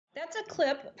That's a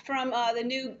clip from the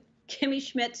new Kimmy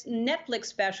Schmidt's Netflix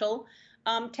special.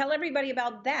 Tell everybody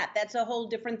about that. That's a whole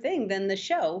different thing than the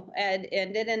show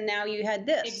ended, and now you had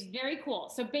this. It's very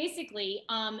cool. So basically,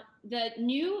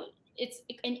 it's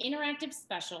an interactive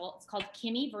special. It's called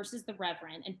Kimmy versus the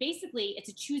Reverend, and basically, it's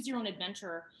a choose your own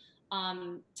adventure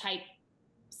type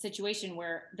situation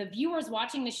where the viewer is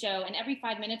watching the show, and every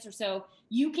 5 minutes or so,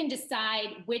 you can decide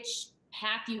which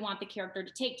path you want the character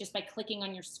to take just by clicking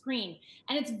on your screen.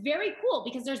 And it's very cool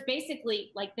because there's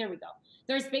basically, like, there we go.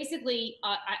 There's basically,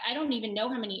 I don't even know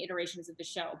how many iterations of the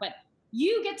show, but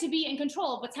you get to be in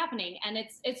control of what's happening. And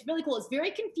it's really cool. It's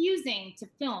very confusing to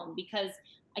film because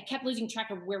I kept losing track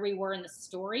of where we were in the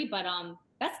story, but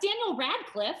that's Daniel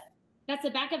Radcliffe. That's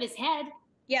the back of his head.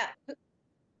 Yeah.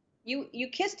 You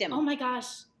kissed him. Oh my gosh.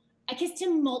 I kissed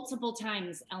him multiple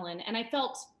times, Ellen, and I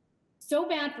felt so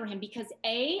bad for him because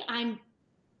A, I'm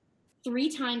 3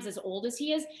 times as old as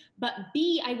he is, but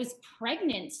B, I was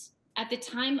pregnant at the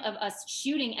time of us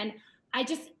shooting, and I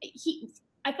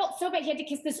felt so bad. He had to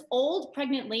kiss this old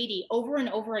pregnant lady over and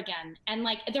over again, and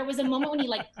like there was a moment when he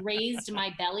like grazed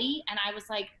my belly, and I was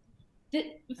like, first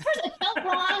it felt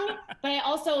wrong, but I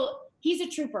also, he's a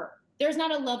trooper.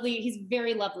 He's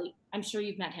very lovely. I'm sure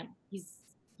you've met him.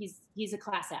 He's a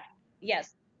class act.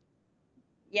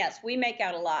 Yes, we make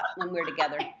out a lot when we're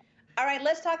together. All right,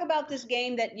 let's talk about this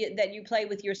game that you play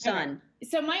with your son. Okay.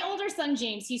 So my older son,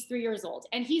 James, he's 3 years old,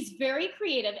 and he's very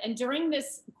creative. And during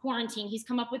this quarantine, he's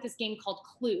come up with this game called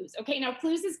Clues. Okay, now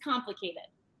Clues is complicated.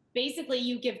 Basically,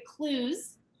 you give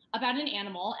clues about an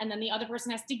animal, and then the other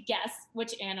person has to guess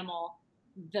which animal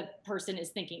the person is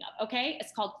thinking of. Okay,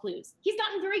 it's called Clues. He's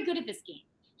gotten very good at this game.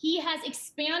 He has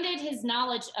expanded his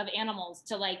knowledge of animals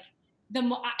to like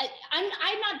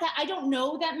I don't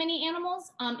know that many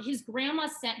animals. His grandma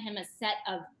sent him a set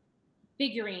of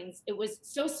figurines. It was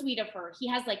so sweet of her. He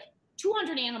has like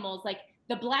 200 animals, like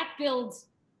the black-billed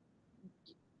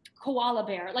koala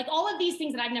bear, like all of these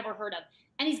things that I've never heard of.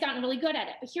 And he's gotten really good at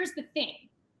it. But here's the thing.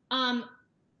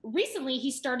 Recently,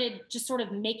 he started just sort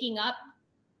of making up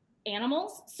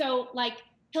animals. So like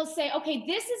he'll say, okay,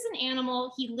 this is an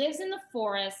animal. He lives in the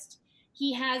forest.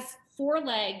 He has 4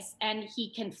 legs and he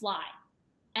can fly.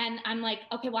 And I'm like,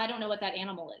 okay, well, I don't know what that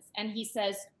animal is. And he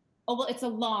says, oh, well, it's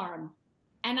alarm.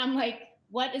 And I'm like,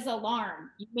 what is alarm?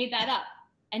 You made that up.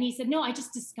 And he said, no, I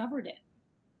just discovered it.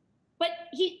 But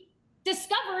he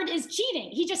discovered is cheating.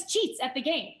 He just cheats at the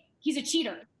game. He's a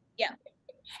cheater. Yeah.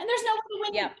 And there's no way to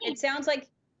win. Yeah, it sounds like,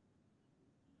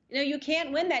 you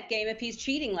can't win that game if he's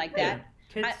cheating like that.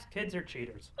 Kids are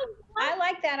cheaters. I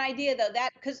like that idea though,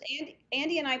 because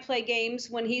Andy and I play games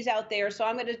when he's out there, so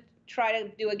I'm going to try to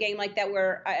do a game like that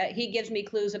where he gives me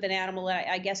clues of an animal and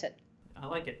I guess it. I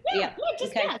like it. Yeah.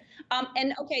 Okay.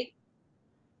 And okay,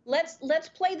 let's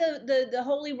play the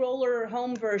Holey Roller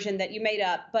home version that you made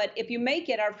up. But if you make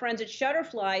it, our friends at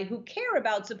Shutterfly, who care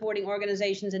about supporting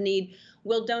organizations in need,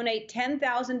 will donate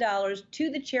 $10,000 to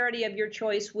the charity of your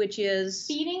choice, which is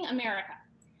Feeding America.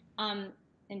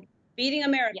 Feeding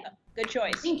America. Yeah. Good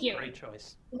choice. Thank you. Great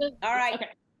choice. All right. Okay.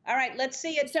 All right, let's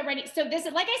see it. So ready. So this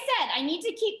is, like I said, I need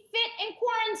to keep fit in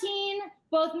quarantine,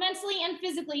 both mentally and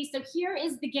physically. So here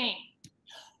is the game.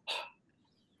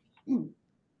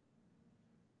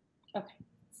 Okay.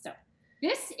 So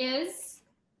this is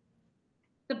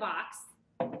the box.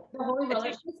 The Holey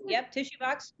Roller. Yep, tissue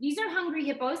box. These are Hungry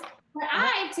Hippos. But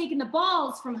I've taken the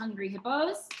balls from Hungry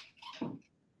Hippos.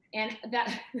 And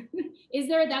that's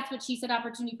what she said,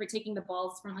 opportunity for taking the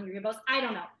balls from Hungry Hippos. I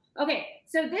don't know. Okay,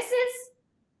 so this is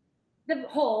the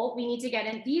hole we need to get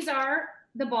in. These are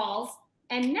the balls.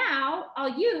 And now all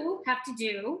you have to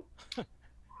do,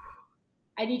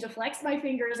 I need to flex my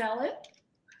fingers, Ellen.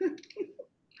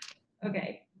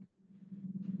 Okay.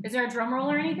 Is there a drum roll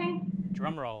or anything?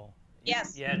 Drum roll.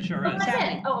 Yes. Yeah, it sure is. That's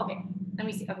it. Oh, okay. Let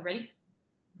me see. Okay, ready?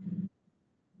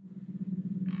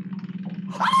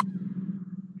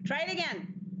 Try it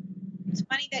again. It's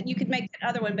funny that you could make that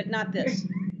other one, but not this.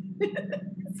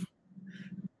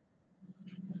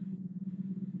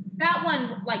 That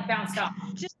one like bounced off.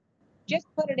 Just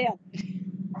put it in.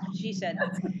 She said.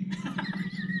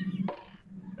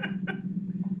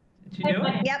 Did you do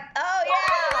it? Yep. Oh yeah.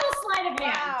 A little sleight of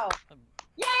hand. Wow.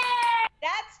 Yay!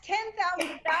 That's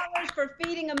 $10,000 for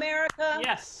Feeding America.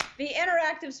 Yes. The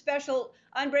interactive special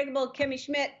Unbreakable Kimmy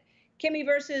Schmidt. Kimmy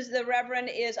versus the Reverend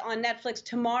is on Netflix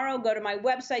tomorrow. Go to my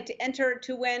website to enter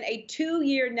to win a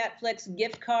 2-year Netflix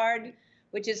gift card,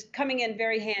 which is coming in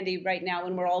very handy right now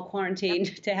when we're all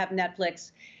quarantined to have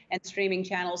Netflix and streaming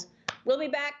channels. We'll be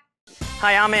back.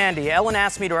 Hi, I'm Andy. Ellen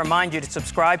asked me to remind you to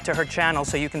subscribe to her channel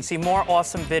so you can see more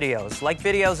awesome videos, like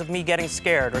videos of me getting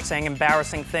scared or saying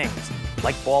embarrassing things,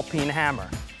 like ball peen hammer.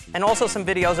 and also some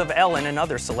videos of Ellen and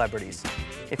other celebrities,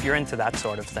 if you're into that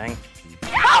sort of thing.